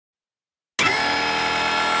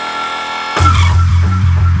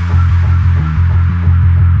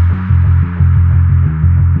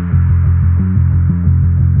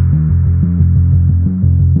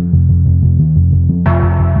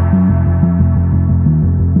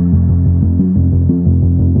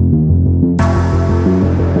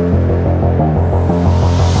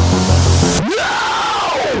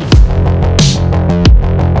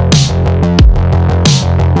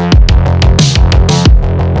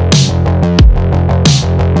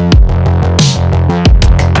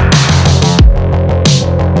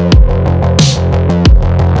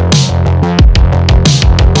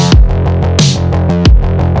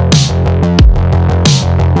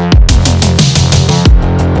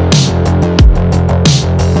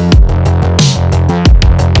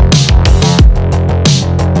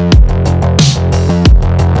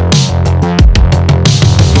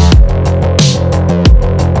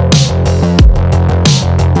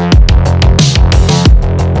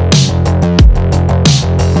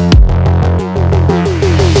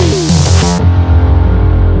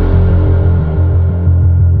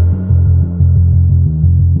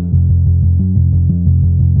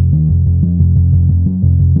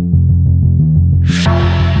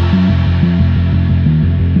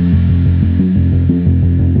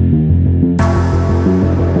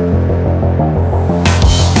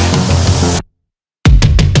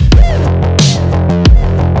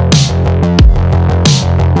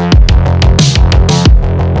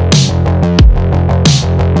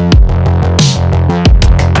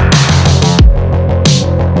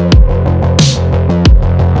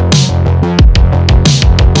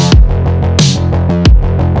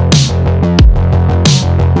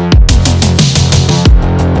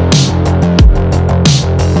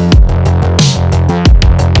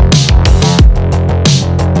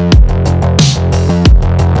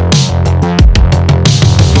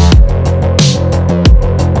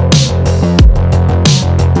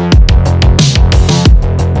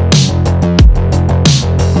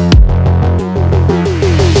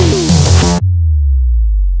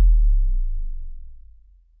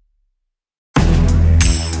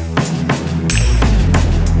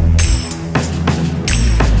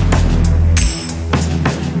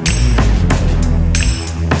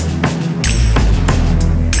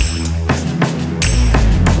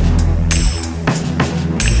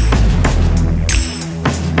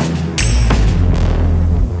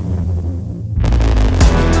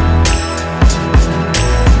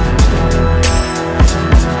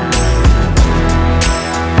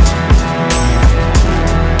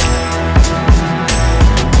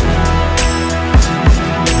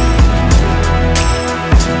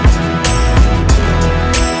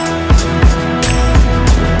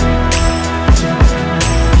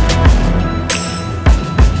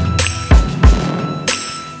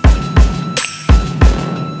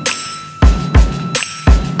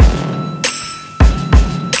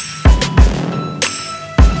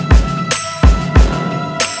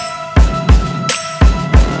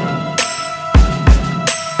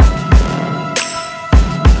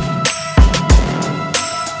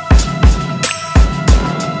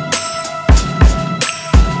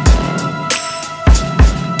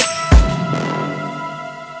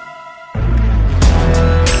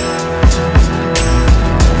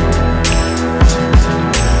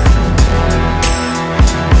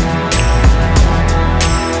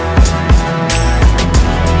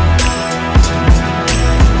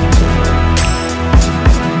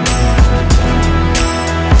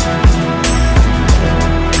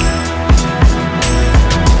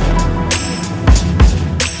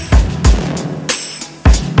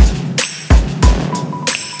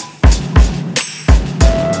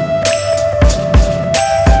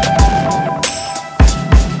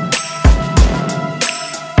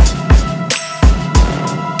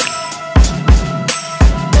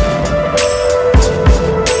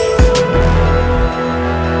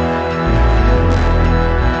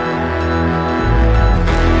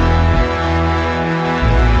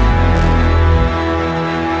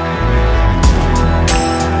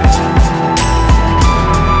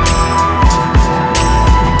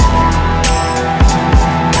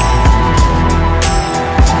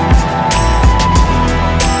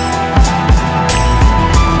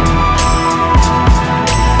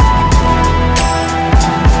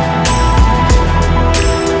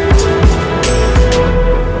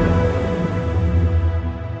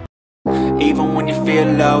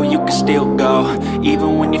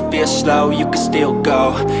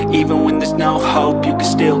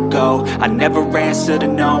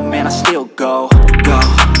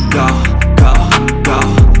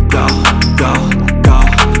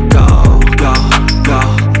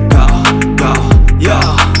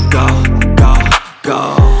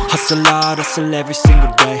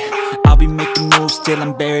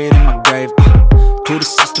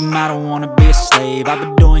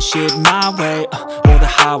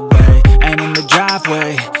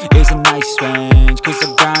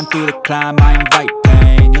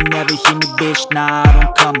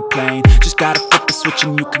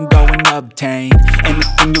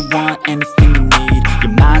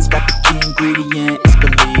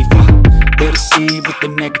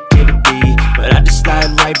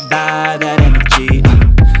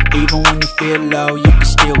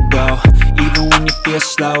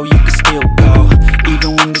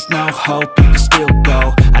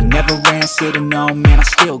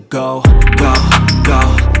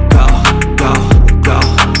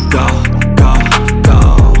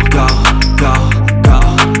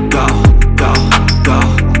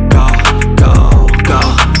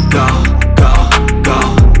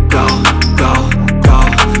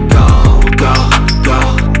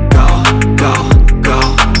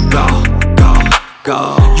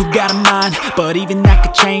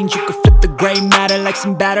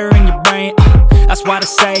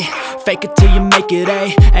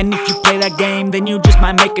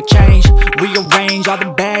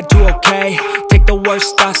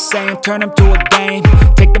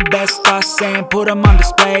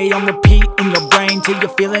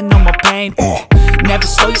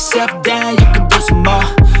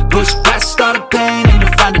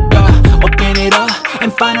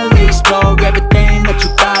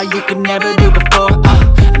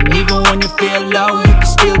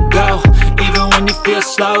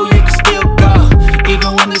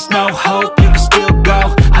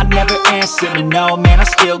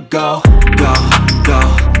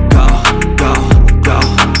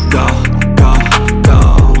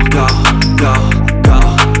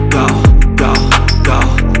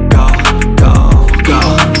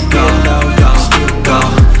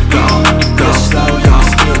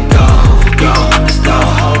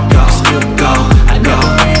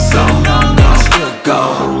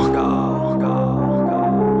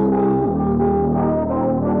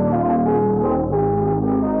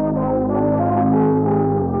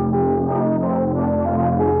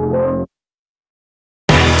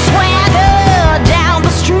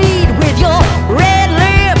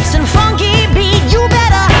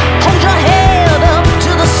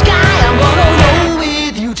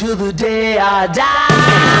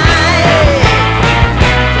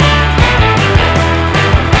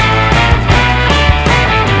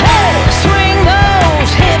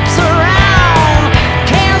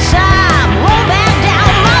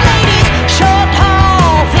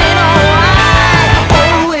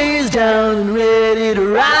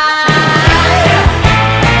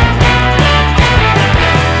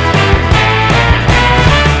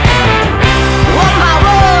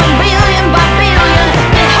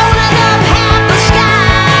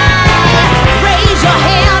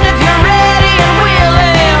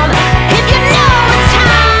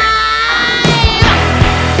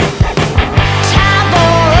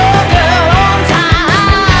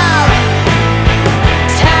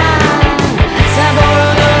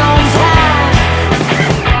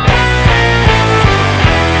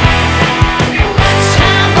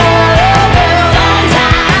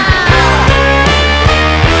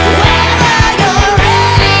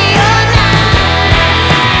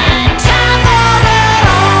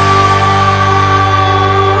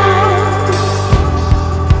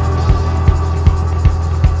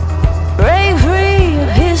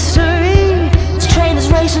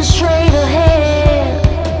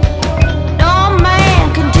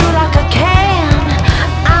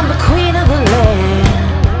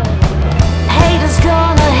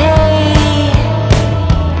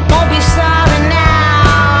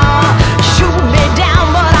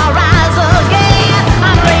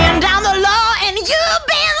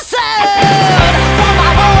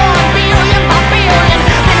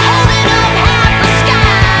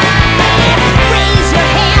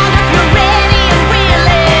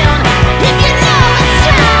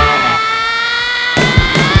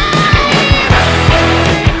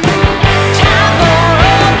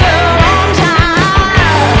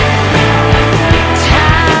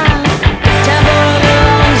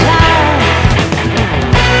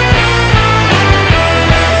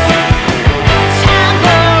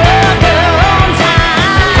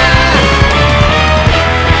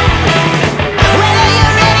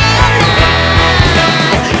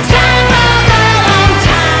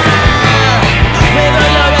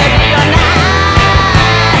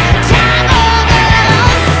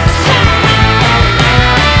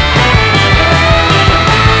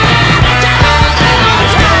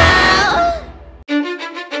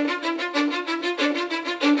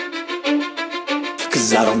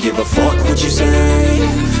I don't give a fuck what you say.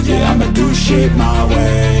 Yeah, I'ma do shit my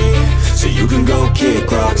way. So you can go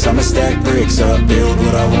kick rocks, I'ma stack bricks up, build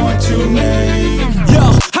what I want to make.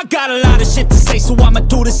 Yo, I got a lot of shit to say, so I'ma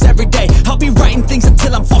do this every day. I'll be writing things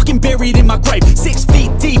until I'm fucking buried in my grave. 6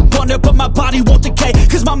 feet deep under, but my body won't decay.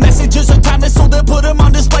 Cause my messages are timeless, so they'll put them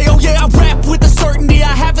on display. Oh yeah, I rap with a certainty,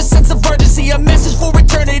 I have a sense of urgency. A message for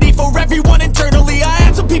eternity, for everyone internally. I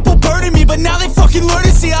had some people burning me, but now they fucking learn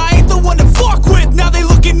to see I ain't the one to fuck with, now they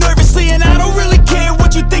looking nervously. And I don't really care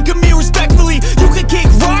what you think of me, respectfully. You can kick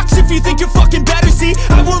rocks if you think you're fucking better, see.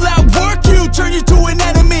 I will outwork you, turn you to an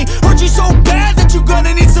enemy. Hurt you so bad that you're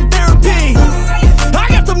gonna need some therapy. I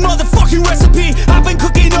got the motherfucking recipe. I've been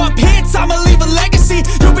cooking up hits, I'ma leave a legacy.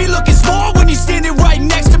 You'll be looking small when you're standing right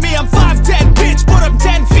next to me. I'm 5'10", bitch, but I'm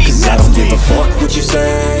 10 feet next to me. I don't give a fuck what you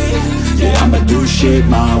say. Yeah, I'ma do shit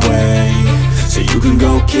my way. So you can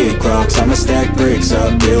go kick rocks, I'ma stack bricks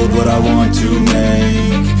up, build what I want to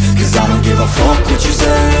make. Cause I don't give a fuck what you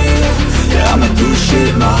say. Yeah, I'ma do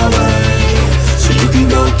shit my way. So you can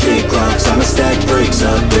go kick rocks, I'ma stack bricks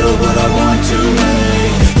up, build what I want to make.